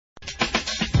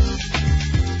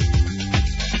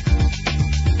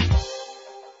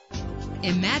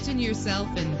Imagine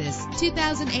yourself in this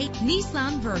 2008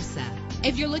 Nissan Versa.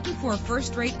 If you're looking for a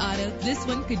first-rate auto, this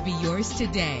one could be yours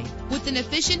today. With an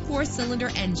efficient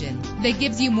 4-cylinder engine that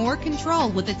gives you more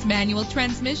control with its manual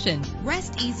transmission.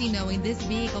 Rest easy knowing this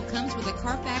vehicle comes with a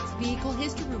Carfax Vehicle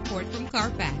History Report from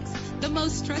Carfax, the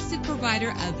most trusted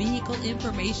provider of vehicle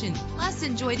information. Plus,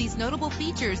 enjoy these notable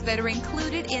features that are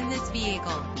included in this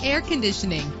vehicle: air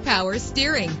conditioning, power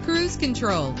steering, cruise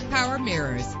control, power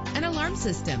mirrors, an alarm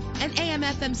system, an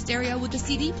AM/FM stereo with a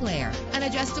CD player, an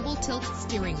adjustable tilt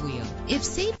steering wheel. If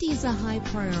safety is a high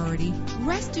priority,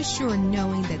 rest assured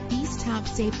knowing that these top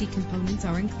safety components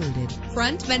are included: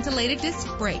 front ventilated disc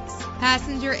brakes,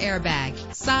 passenger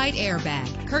airbag, side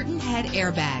airbag, curtain head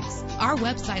airbags. Our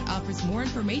website offers more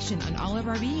information on all of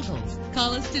our vehicles.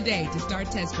 Call us today to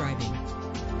start test driving.